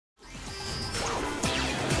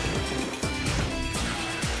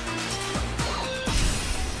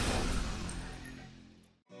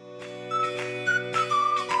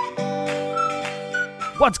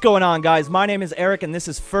What's going on, guys? My name is Eric and this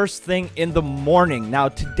is First Thing in the Morning. Now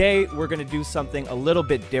today we're going to do something a little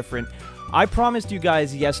bit different. I promised you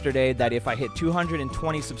guys yesterday that if I hit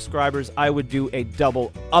 220 subscribers I would do a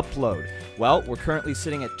double upload. Well, we're currently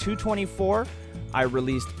sitting at 224. I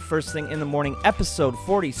released First Thing in the Morning episode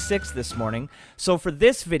 46 this morning. So for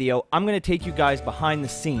this video, I'm going to take you guys behind the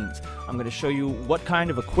scenes. I'm going to show you what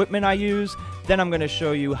kind of equipment I use, then I'm going to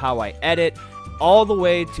show you how I edit, all the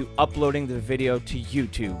way to uploading the video to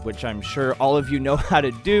YouTube, which I'm sure all of you know how to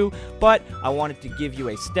do, but I wanted to give you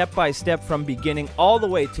a step-by-step from beginning all the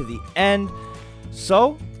way to the end.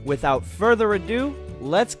 So, without further ado,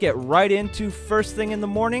 let's get right into First Thing in the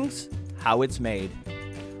Mornings, how it's made.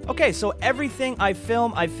 Okay, so everything I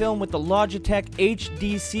film with the Logitech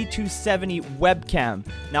HD C270 webcam.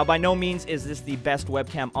 Now, by no means is this the best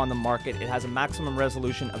webcam on the market. It has a maximum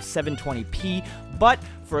resolution of 720p, but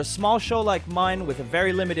for a small show like mine with a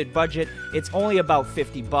very limited budget, it's only about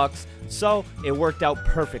 50 bucks, so it worked out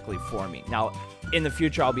perfectly for me. Now, in the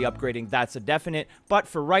future, I'll be upgrading, that's a definite, but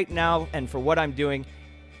for right now and for what I'm doing,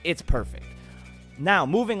 it's perfect. Now,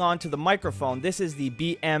 moving on to the microphone, this is the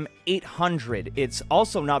BM800. It's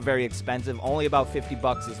also not very expensive, only about 50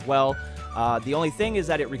 bucks as well. The only thing is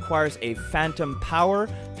that it requires a phantom power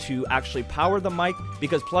to actually power the mic,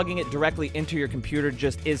 because plugging it directly into your computer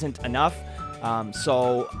just isn't enough.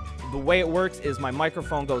 So the way it works is my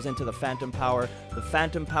microphone goes into the phantom power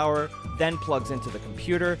then plugs into the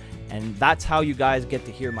computer, and that's how you guys get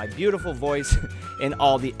to hear my beautiful voice in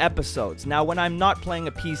all the episodes. Now, when I'm not playing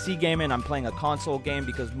a PC game and I'm playing a console game,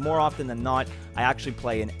 because more often than not, I actually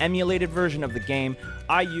play an emulated version of the game,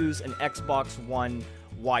 I use an Xbox One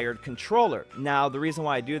wired controller. Now, the reason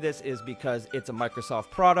why I do this is because it's a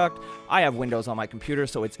Microsoft product. I have Windows on my computer,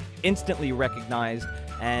 so it's instantly recognized,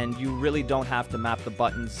 and you really don't have to map the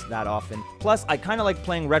buttons that often. Plus, I kind of like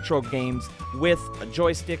playing retro games with a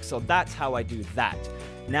joystick, so that's how I do that.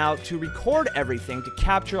 Now, to record everything, to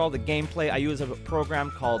capture all the gameplay, I use a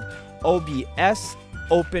program called OBS,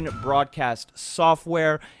 Open Broadcast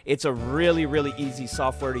Software. It's a really easy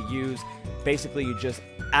software to use. Basically, you just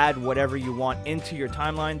add whatever you want into your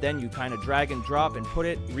timeline, then you kind of drag and drop and put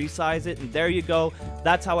it, resize it, and there you go.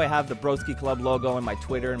 That's how I have the Broski Club logo and my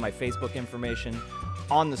Twitter and my Facebook information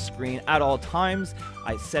on the screen at all times.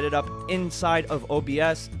 I set it up inside of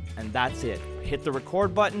OBS, and that's it. Hit the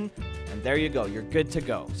record button, and there you go. You're good to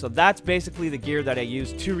go. So that's basically the gear that I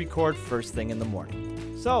use to record First Thing in the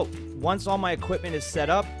Morning. So once all my equipment is set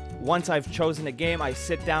up, once I've chosen a game, I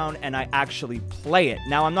sit down and I actually play it.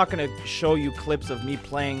 Now, I'm not going to show you clips of me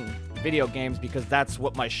playing video games because that's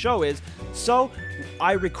what my show is. So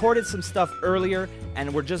I recorded some stuff earlier,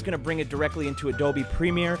 and we're just going to bring it directly into Adobe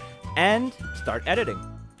Premiere and start editing.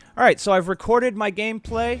 Alright, so I've recorded my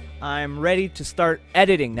gameplay. I'm ready to start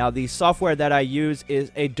editing. Now, the software that I use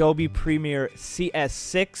is Adobe Premiere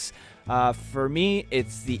CS6. For me,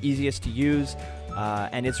 it's the easiest to use.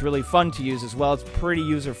 And it's really fun to use as well. It's pretty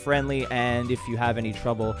user-friendly, and if you have any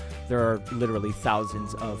trouble, there are literally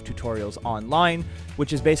thousands of tutorials online,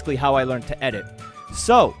 which is basically how I learned to edit.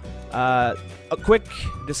 So, a quick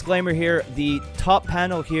disclaimer here. The top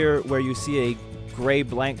panel here where you see a gray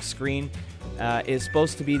blank screen is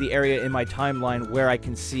supposed to be the area in my timeline where I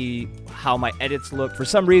can see how my edits look. For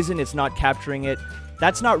some reason, it's not capturing it.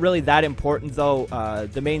 That's not really that important, though.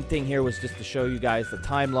 The main thing here was just to show you guys the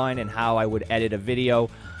timeline and how I would edit a video.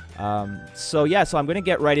 So yeah, so I'm going to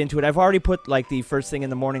get right into it. I've already put like the First Thing in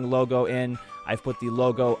the Morning logo in. I've put the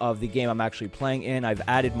logo of the game I'm actually playing in. I've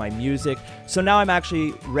added my music. So now I'm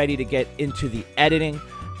actually ready to get into the editing.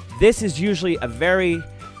 This is usually a very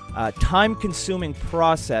time-consuming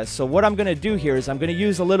process. So what I'm going to do here is I'm going to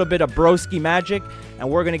use a little bit of broski magic, and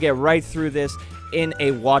we're going to get right through this in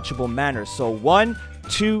a watchable manner. So 1,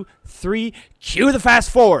 2, 3, cue the fast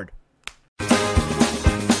forward.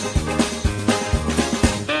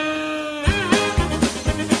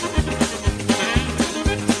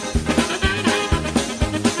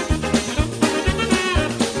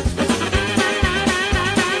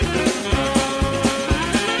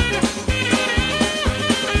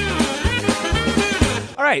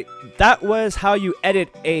 Alright, that was how you edit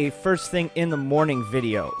a First Thing in the Morning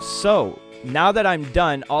video. So now that I'm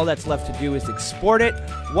done, all that's left to do is export it.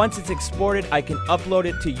 Once it's exported, I can upload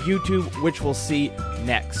it to YouTube, which we'll see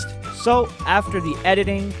next. So after the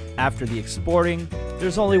editing, after the exporting,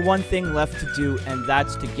 there's only one thing left to do, and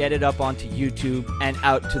that's to get it up onto YouTube and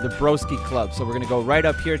out to the Broski Club. So we're going to go right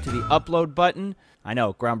up here to the upload button. I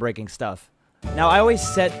know, groundbreaking stuff. Now, I always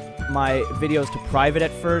set my videos to private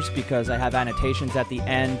at first because I have annotations at the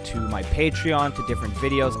end to my Patreon, to different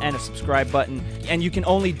videos, and a subscribe button. And you can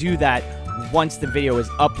only do that once the video is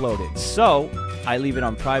uploaded. So I leave it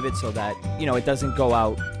on private so that, you know, it doesn't go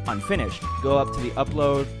out unfinished. Go up to the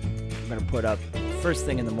upload. I'm going to put up First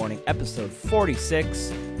Thing in the Morning, episode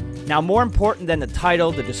 46. Now, more important than the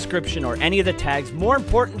title, the description, or any of the tags, more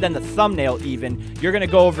important than the thumbnail even, you're going to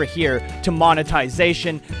go over here to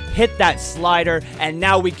monetization, hit that slider, and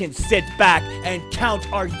now we can sit back and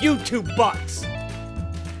count our YouTube bucks.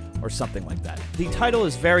 Or something like that. The title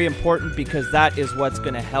is very important because that is what's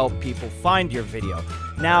going to help people find your video.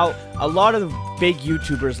 Now, a lot of the big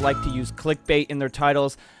YouTubers like to use clickbait in their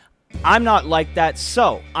titles. I'm not like that,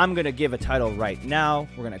 so I'm going to give a title right now.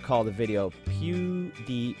 We're going to call the video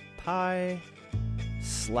PewDiePie /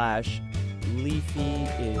 Leafy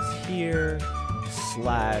is here /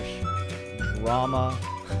 drama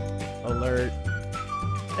alert.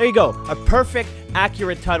 There you go. A perfect,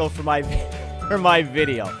 accurate title for my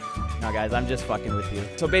video. Now, guys, I'm just fucking with you.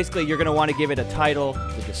 So basically, you're going to want to give it a title,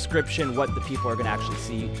 the description, what the people are going to actually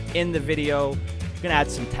see in the video. You're going to add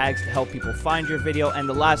some tags to help people find your video. And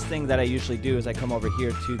the last thing that I usually do is I come over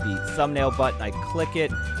here to the thumbnail button. I click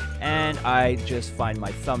it, and I just find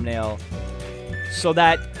my thumbnail so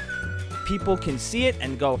that people can see it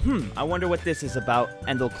and go, I wonder what this is about,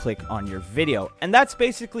 and they'll click on your video. And that's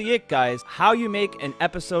basically it, guys. How you make an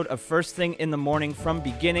episode of First Thing in the Morning from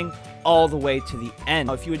beginning all the way to the end.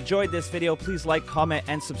 Now, if you enjoyed this video, please like, comment,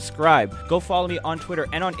 and subscribe. Go follow me on Twitter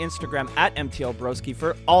and on Instagram at MTLBroski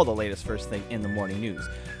for all the latest First Thing in the Morning news.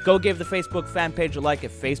 Go give the Facebook fan page a like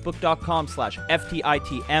at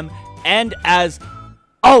facebook.com/FTitM. And as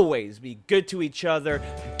always, be good to each other.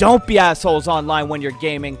 Don't be assholes online when you're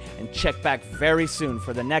gaming. And check back very soon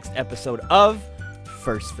for the next episode of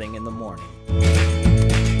First Thing in the Morning.